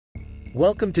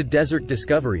Welcome to Desert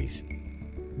Discoveries.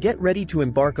 Get ready to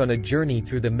embark on a journey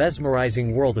through the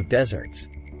mesmerizing world of deserts.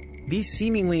 These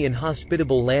seemingly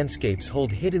inhospitable landscapes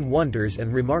hold hidden wonders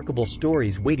and remarkable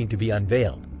stories waiting to be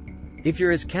unveiled. If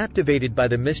you're as captivated by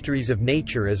the mysteries of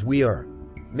nature as we are,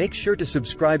 make sure to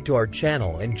subscribe to our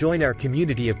channel and join our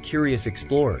community of curious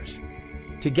explorers.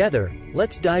 Together,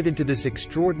 let's dive into this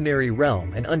extraordinary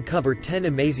realm and uncover 10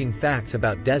 amazing facts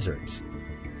about deserts.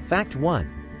 Fact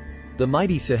 1. The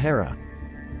mighty Sahara.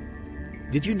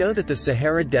 Did you know that the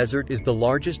Sahara Desert is the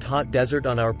largest hot desert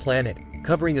on our planet,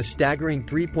 covering a staggering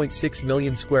 3.6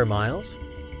 million square miles?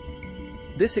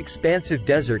 This expansive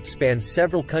desert spans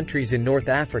several countries in North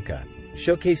Africa,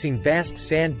 showcasing vast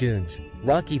sand dunes,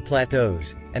 rocky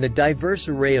plateaus, and a diverse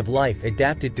array of life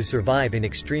adapted to survive in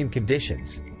extreme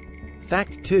conditions.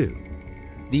 Fact 2.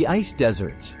 The ice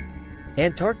deserts.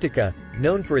 Antarctica,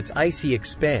 known for its icy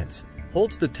expanse,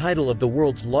 holds the title of the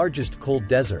world's largest cold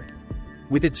desert.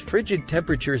 With its frigid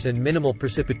temperatures and minimal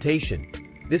precipitation,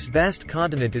 this vast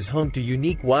continent is home to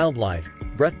unique wildlife,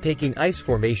 breathtaking ice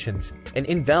formations, and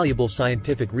invaluable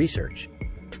scientific research.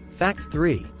 Fact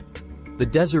 3. The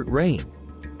desert rain.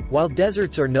 While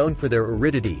deserts are known for their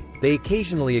aridity, they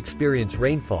occasionally experience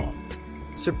rainfall.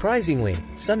 Surprisingly,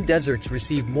 some deserts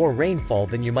receive more rainfall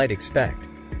than you might expect.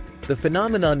 The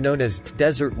phenomenon known as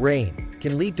desert rain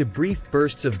can lead to brief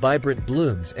bursts of vibrant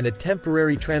blooms and a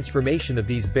temporary transformation of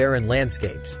these barren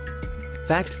landscapes.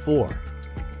 Fact 4.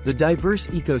 The diverse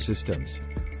ecosystems.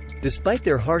 Despite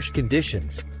their harsh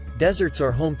conditions, deserts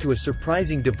are home to a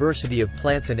surprising diversity of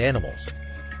plants and animals.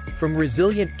 From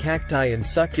resilient cacti and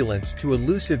succulents to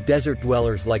elusive desert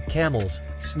dwellers like camels,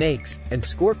 snakes, and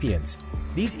scorpions,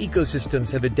 these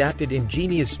ecosystems have adapted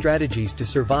ingenious strategies to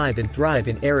survive and thrive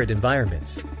in arid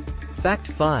environments. Fact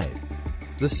 5.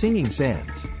 The singing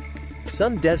sands.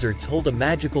 Some deserts hold a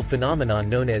magical phenomenon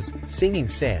known as singing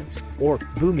sands, or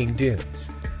booming dunes.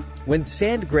 When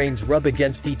sand grains rub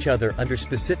against each other under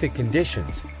specific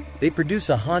conditions, they produce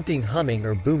a haunting humming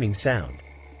or booming sound.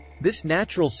 This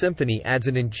natural symphony adds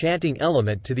an enchanting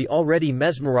element to the already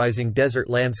mesmerizing desert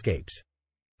landscapes.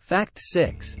 Fact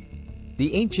 6.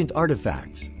 The ancient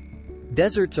artifacts.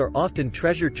 Deserts are often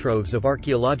treasure troves of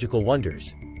archaeological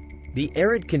wonders. The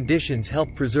arid conditions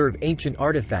help preserve ancient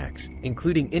artifacts,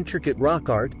 including intricate rock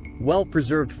art,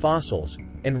 well-preserved fossils,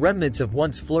 and remnants of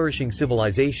once flourishing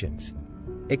civilizations.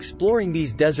 Exploring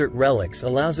these desert relics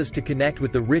allows us to connect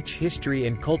with the rich history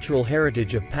and cultural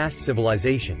heritage of past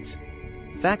civilizations.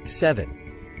 Fact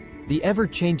 7. The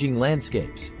ever-changing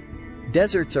landscapes.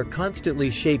 Deserts are constantly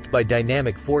shaped by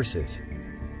dynamic forces.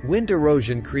 Wind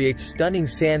erosion creates stunning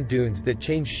sand dunes that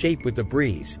change shape with the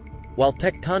breeze, while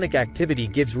tectonic activity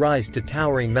gives rise to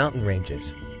towering mountain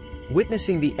ranges.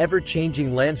 Witnessing the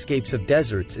ever-changing landscapes of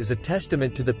deserts is a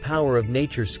testament to the power of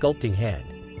nature's sculpting hand.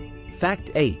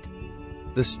 Fact 8.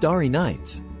 The starry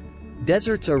nights.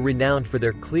 Deserts are renowned for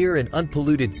their clear and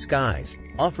unpolluted skies,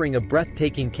 offering a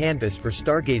breathtaking canvas for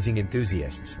stargazing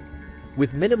enthusiasts.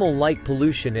 With minimal light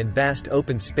pollution and vast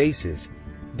open spaces,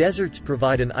 deserts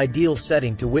provide an ideal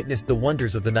setting to witness the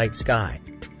wonders of the night sky.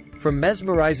 From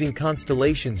mesmerizing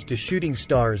constellations to shooting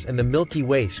stars and the Milky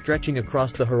Way stretching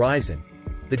across the horizon,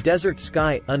 the desert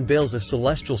sky unveils a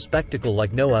celestial spectacle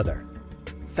like no other.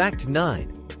 Fact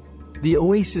 9. The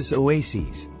oases.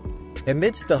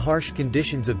 Amidst the harsh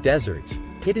conditions of deserts,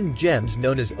 hidden gems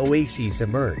known as oases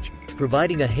emerge,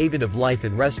 providing a haven of life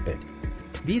and respite.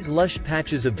 These lush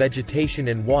patches of vegetation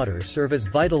and water serve as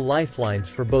vital lifelines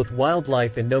for both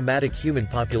wildlife and nomadic human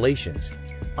populations,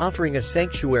 offering a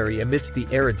sanctuary amidst the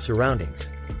arid surroundings.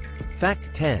 Fact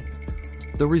 10.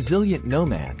 The resilient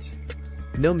nomads.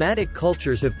 Nomadic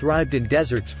cultures have thrived in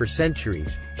deserts for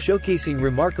centuries, showcasing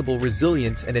remarkable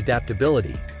resilience and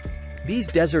adaptability. These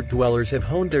desert dwellers have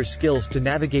honed their skills to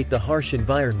navigate the harsh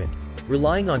environment,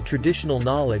 relying on traditional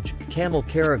knowledge, camel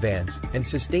caravans, and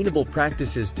sustainable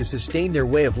practices to sustain their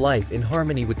way of life in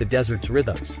harmony with the desert's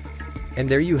rhythms. And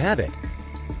there you have it.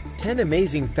 10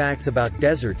 amazing facts about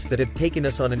deserts that have taken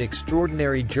us on an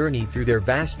extraordinary journey through their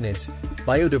vastness,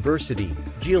 biodiversity,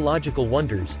 geological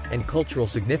wonders, and cultural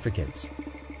significance.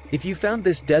 If you found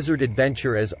this desert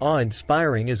adventure as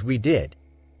awe-inspiring as we did,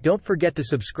 don't forget to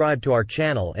subscribe to our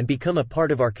channel and become a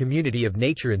part of our community of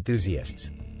nature enthusiasts.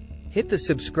 Hit the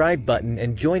subscribe button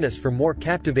and join us for more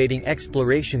captivating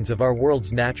explorations of our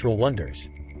world's natural wonders.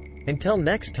 Until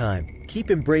next time, keep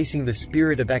embracing the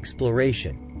spirit of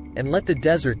exploration, and let the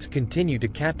deserts continue to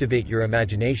captivate your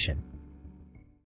imagination.